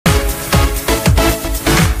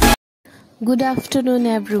Good afternoon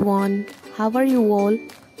everyone. How are you all?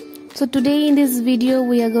 So today in this video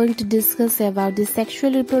we are going to discuss about the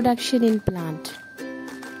sexual reproduction in plant.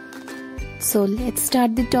 So let's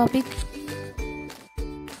start the topic.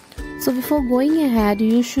 So before going ahead,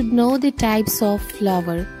 you should know the types of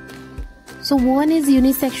flower. So one is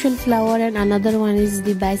unisexual flower and another one is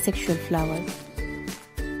the bisexual flower.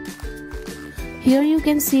 Here you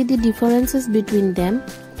can see the differences between them.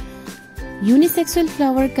 Unisexual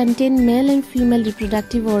flower contain male and female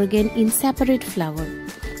reproductive organ in separate flower,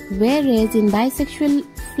 whereas in bisexual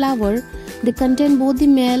flower they contain both the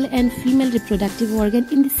male and female reproductive organ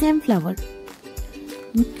in the same flower.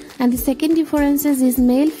 And the second difference is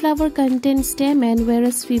male flower contain stamen,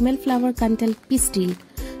 whereas female flower contain pistil,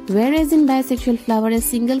 whereas in bisexual flower a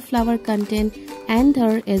single flower contain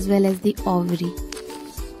anther as well as the ovary.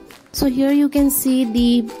 So here you can see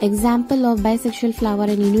the example of bisexual flower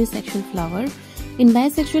and unisexual flower. In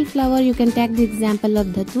bisexual flower you can take the example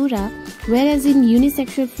of datura, whereas in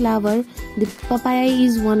unisexual flower the papaya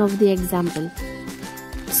is one of the example.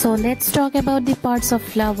 So let's talk about the parts of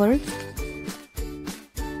flower.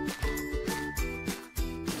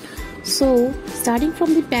 So starting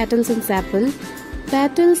from the petals and sepal.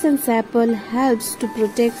 Petals and sepal helps to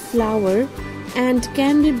protect flower and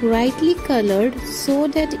can be brightly colored so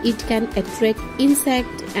that it can attract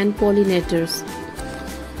insects and pollinators.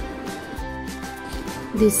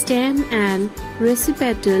 The stem and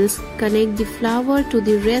racipetals connect the flower to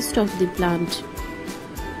the rest of the plant.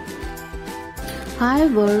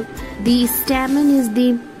 However, the stamen is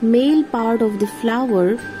the male part of the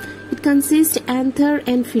flower. It consists anther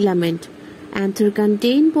and filament. Anther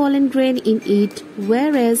contain pollen grain in it,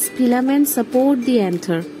 whereas filaments support the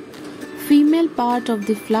anther. Female part of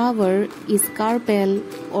the flower is carpel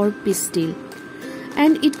or pistil,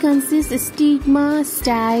 and it consists of stigma,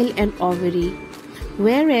 style and ovary,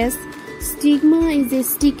 whereas stigma is a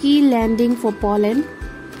sticky landing for pollen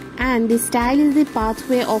and the style is the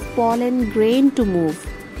pathway of pollen grain to move,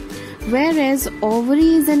 whereas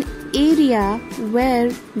ovary is an area where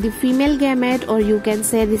the female gamete, or you can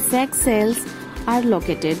say the sex cells, are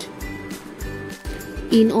located.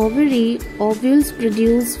 In ovary, ovules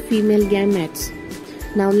produce female gametes.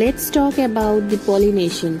 Now let's talk about the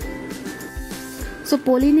pollination. So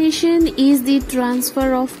pollination is the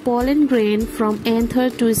transfer of pollen grain from anther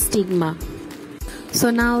to stigma. So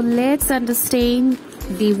now let's understand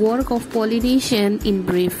the work of pollination in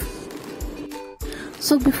brief.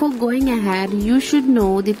 So before going ahead, you should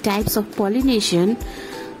know the types of pollination.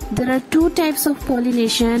 There are two types of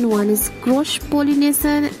pollination. One is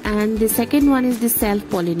cross-pollination and the second one is the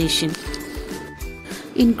self-pollination.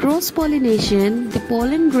 In cross-pollination, the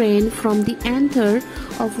pollen grain from the anther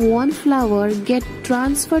of one flower get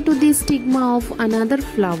transferred to the stigma of another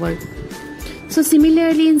flower. So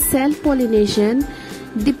similarly in self-pollination,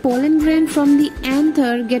 the pollen grain from the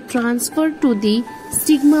anther get transferred to the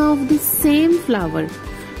stigma of the same flower.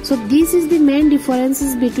 So this is the main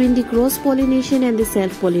differences between the cross-pollination and the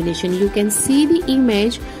self-pollination. You can see the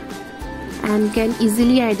image and can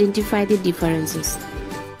easily identify the differences.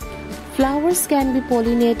 Flowers can be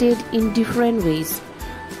pollinated in different ways.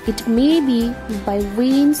 It may be by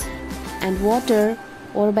winds and water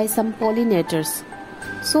or by some pollinators.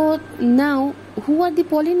 So now, who are the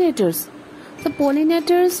pollinators? The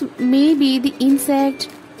pollinators may be the insect,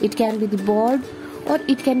 it can be the bird, or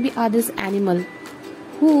it can be others animal,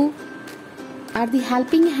 who are the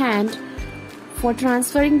helping hand for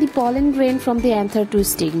transferring the pollen grain from the anther to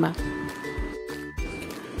stigma.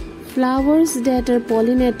 Flowers that are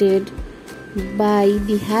pollinated by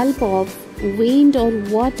the help of wind or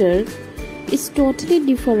water is totally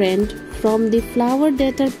different from the flowers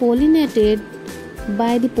that are pollinated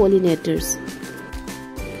by the pollinators.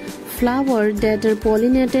 Flowers that are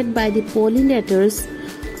pollinated by the pollinators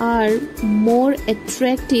are more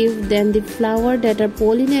attractive than the flowers that are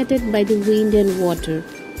pollinated by the wind and water.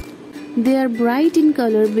 They are bright in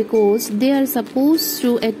color because they are supposed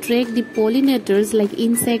to attract the pollinators like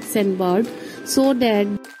insects and birds so that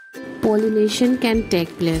pollination can take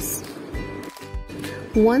place.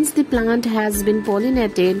 Once the plant has been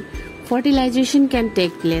pollinated, fertilization can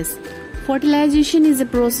take place. Fertilization is a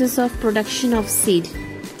process of production of seed.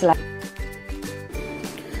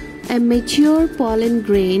 A mature pollen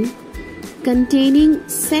grain containing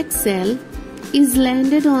sex cell is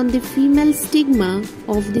landed on the female stigma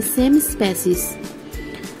of the same species.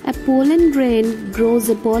 A pollen grain grows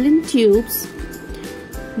a pollen tubes.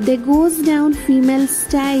 They goes down female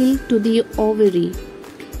style to the ovary,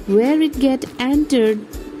 where it get entered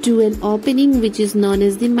to an opening which is known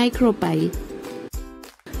as the micropyle.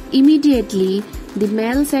 Immediately, The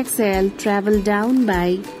male sex cell travel down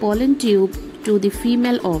by pollen tube to the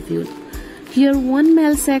female ovule. Here one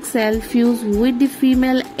male sex cell fuses with the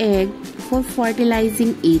female egg for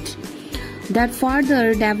fertilizing it, that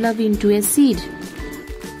further develop into a seed.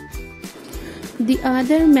 The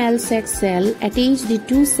other male sex cell attach the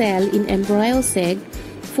two cells in embryo sac,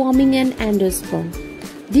 forming an endosperm.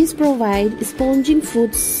 This provides sponging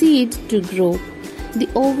fruit seed to grow. The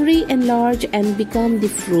ovary enlarge and become the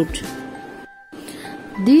fruit.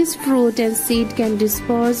 This fruit and seed can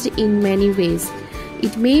disperse in many ways.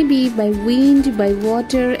 It may be by wind, by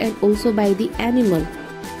water, and also by the animal.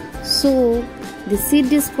 So, the seed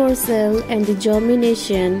dispersal and the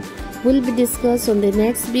germination will be discussed on the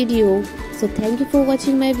next video. So thank you for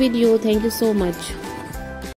watching my video. Thank you so much.